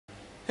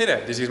Hey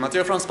there, this is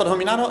Matteo from Spotahome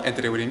Milano, and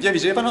today we're in Via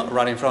Vigevano,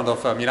 right in front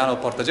of Milano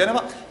Porta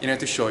Genova, in order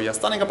to show you a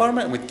stunning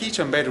apartment with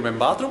kitchen, bedroom and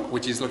bathroom,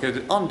 which is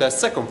located on the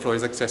second floor.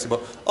 Is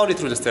accessible only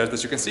through the stairs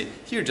that you can see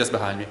here just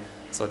behind me.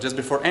 So just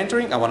before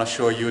entering, I want to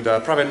show you the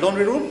private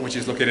laundry room, which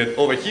is located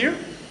over here.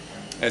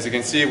 As you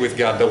can see, we've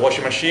got the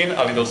washing machine,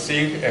 a little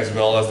sink, as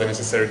well as the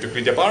necessary to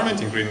clean the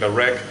apartment, including the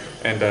rack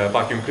and the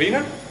vacuum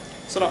cleaner.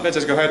 So now let's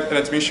just go ahead and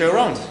let me show you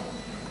around.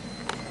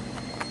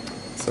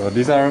 So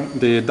these are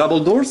the double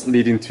doors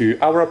leading to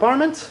our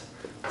apartment.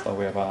 So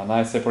we have a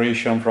nice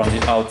separation from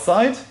the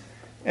outside.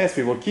 As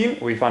we walk in,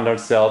 we find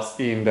ourselves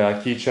in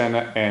the kitchen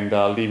and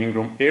the living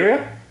room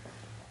area.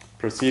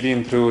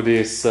 Proceeding through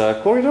this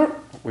corridor,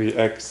 we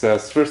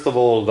access first of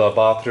all the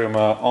bathroom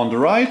on the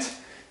right,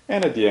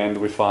 and at the end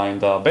we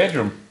find the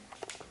bedroom.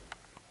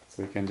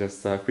 So we can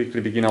just quickly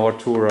begin our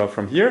tour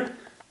from here.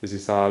 This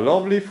is a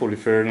lovely, fully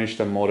furnished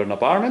and modern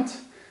apartment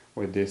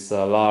with this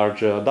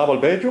large double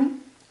bedroom.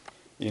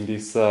 In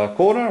this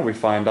corner we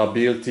find a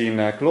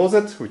built-in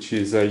closet, which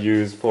is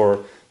used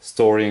for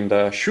storing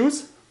the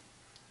shoes.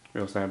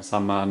 We also have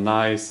some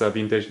nice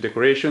vintage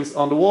decorations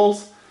on the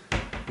walls.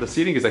 The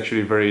ceiling is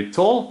actually very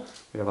tall.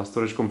 We have a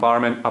storage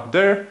compartment up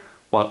there,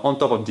 while on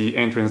top of the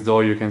entrance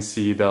door you can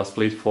see the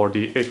split for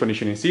the air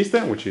conditioning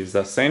system, which is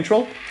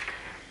central.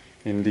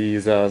 In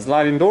these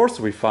sliding doors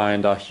we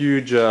find a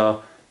huge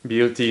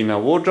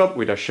built-in wardrobe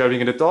with a shelving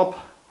at the top,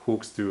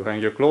 hooks to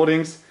hang your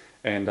clothing,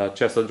 and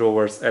chest of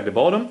drawers at the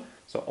bottom.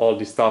 So all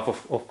this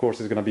stuff, of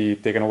course, is going to be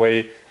taken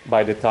away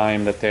by the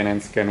time the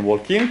tenants can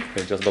walk in.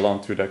 They just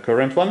belong to the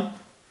current one.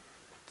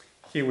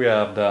 Here we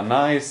have the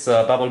nice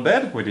double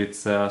bed with its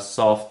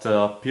soft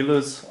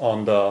pillows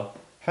on the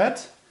head,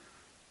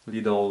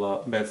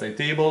 little bedside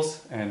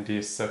tables, and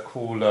these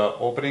cool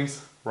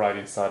openings right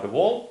inside the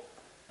wall.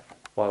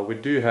 While we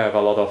do have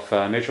a lot of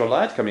natural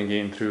light coming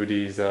in through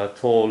these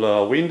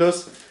tall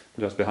windows,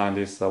 just behind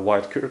these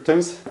white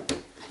curtains.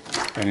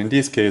 And in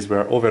this case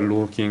we're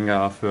overlooking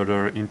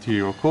further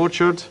interior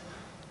courtyard,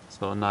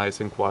 so nice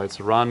and quiet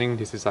surrounding.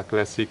 This is a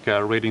classic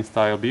Reading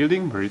style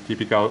building, very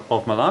typical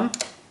of Milan.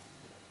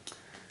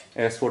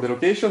 As for the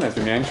location, as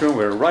we mentioned,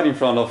 we're right in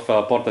front of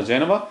Porta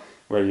Genova,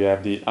 where you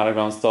have the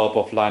underground stop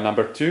of line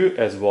number 2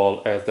 as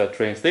well as the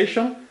train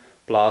station.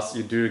 Plus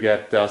you do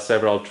get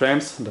several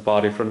trams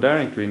departing from there,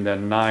 including the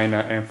 9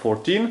 and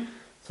 14,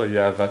 so you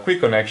have quick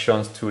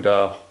connections to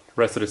the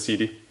rest of the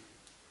city.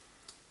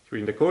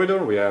 In the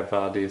corridor we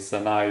have these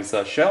nice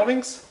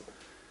shelvings,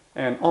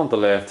 and on the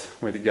left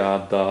we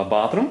got the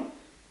bathroom,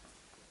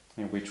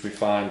 in which we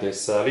find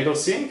this little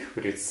sink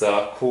with its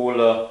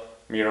cool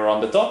mirror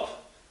on the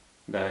top,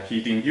 the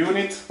heating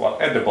unit,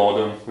 while at the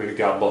bottom we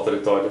got both of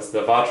the toilets,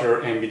 the water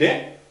and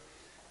bidet.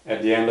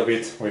 At the end of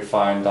it we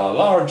find a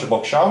large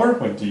box shower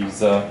with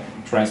these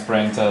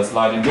transparent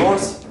sliding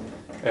doors,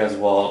 as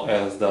well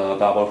as the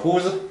double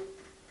hose,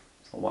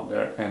 so one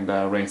there and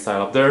the rain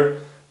style up there.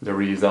 There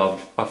is a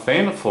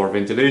fan for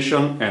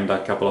ventilation and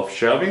a couple of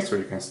shelvings where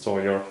you can store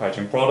your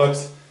hygiene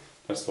products.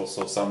 There's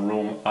also some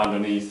room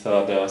underneath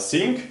the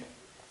sink.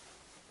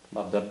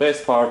 But the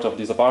best part of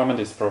this apartment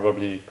is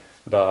probably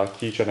the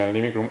kitchen and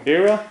living room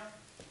area.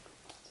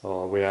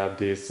 So we have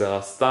this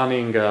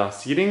stunning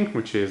ceiling,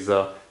 which is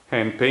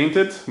hand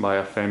painted by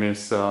a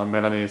famous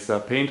Milanese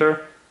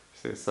painter.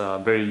 This is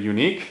very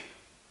unique.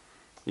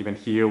 Even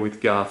here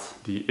we've got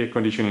the air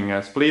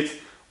conditioning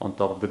split on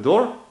top of the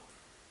door.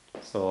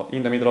 So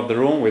in the middle of the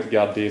room we've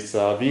got this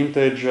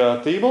vintage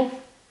table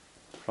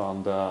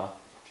from the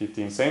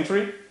 15th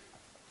century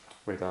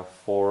with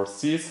 4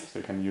 seats, so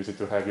you can use it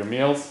to have your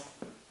meals.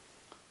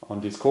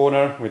 On this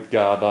corner we've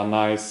got a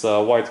nice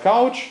white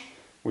couch,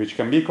 which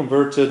can be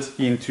converted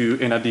into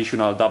an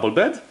additional double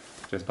bed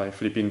just by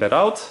flipping that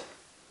out.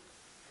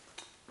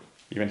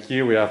 Even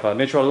here we have a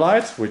natural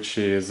light, which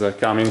is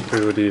coming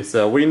through these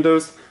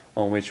windows,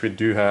 on which we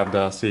do have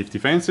the safety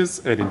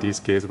fences, and in this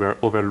case we're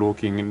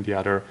overlooking the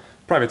other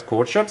private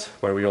courtyard,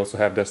 where we also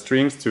have the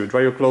strings to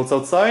dry your clothes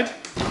outside.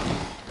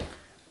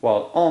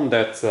 While on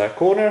that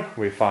corner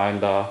we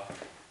find a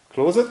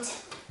closet,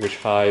 which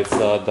hides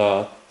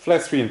the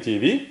flat screen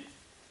TV.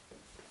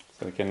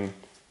 So you can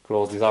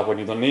close this up when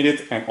you don't need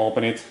it and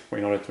open it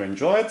in order to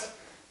enjoy it.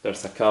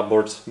 There's a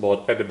cupboard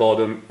both at the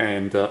bottom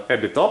and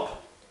at the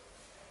top.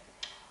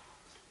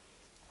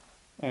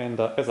 And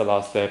as a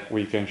last step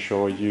we can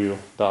show you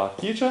the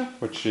kitchen,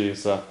 which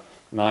is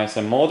nice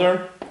and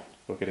modern.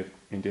 Look at it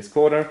in this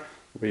corner,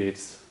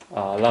 with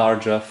a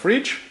large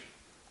fridge.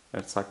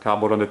 There's a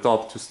cupboard on the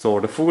top to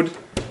store the food,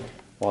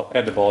 while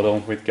at the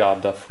bottom we've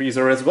got the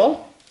freezer as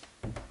well.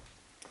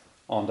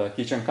 On the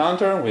kitchen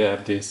counter we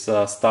have this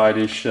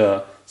stylish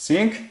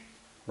sink,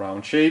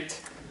 round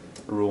shaped,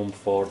 room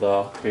for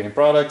the cleaning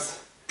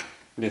products.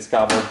 This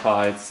cupboard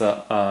hides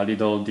a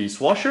little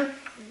dishwasher,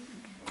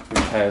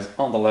 which has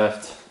on the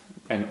left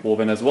an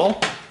oven as well.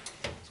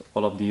 So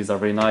all of these are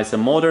very nice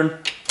and modern.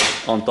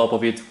 On top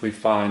of it we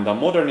find a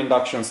modern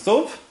induction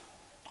stove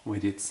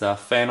with its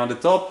fan on the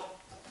top.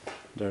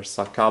 There's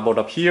a cupboard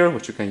up here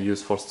which you can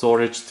use for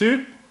storage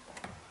too.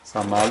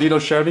 Some little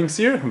shelvings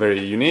here, very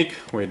unique,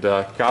 with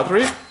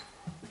cutlery.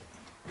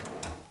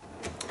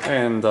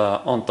 And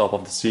on top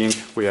of the sink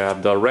we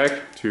have the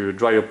rack to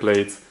dry your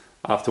plates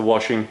after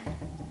washing.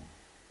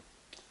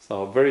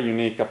 So very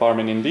unique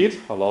apartment indeed,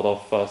 a lot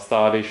of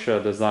stylish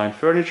design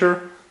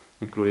furniture,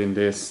 including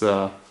this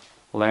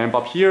lamp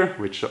up here,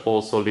 which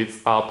also lights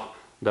up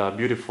the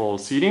beautiful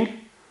seating.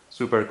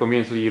 Super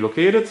conveniently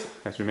located,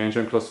 as we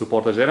mentioned, close to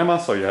Porta Genema,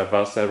 so you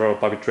have several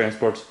public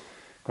transport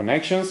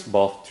connections,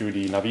 both to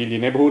the Navigli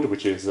neighborhood,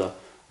 which is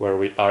where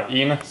we are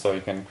in, so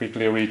you can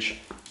quickly reach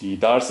the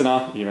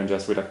Darsena, even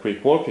just with a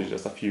quick walk, it's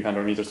just a few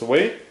hundred meters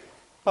away.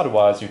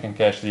 Otherwise, you can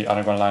catch the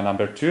Underground Line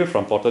number 2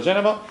 from Porta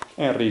Geneva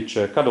and reach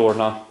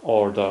Cadorna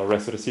or the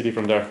rest of the city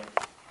from there.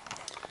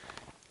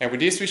 And with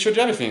this, we showed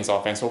you everything, so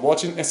thanks for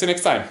watching and see you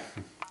next time.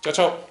 Ciao,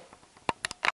 ciao!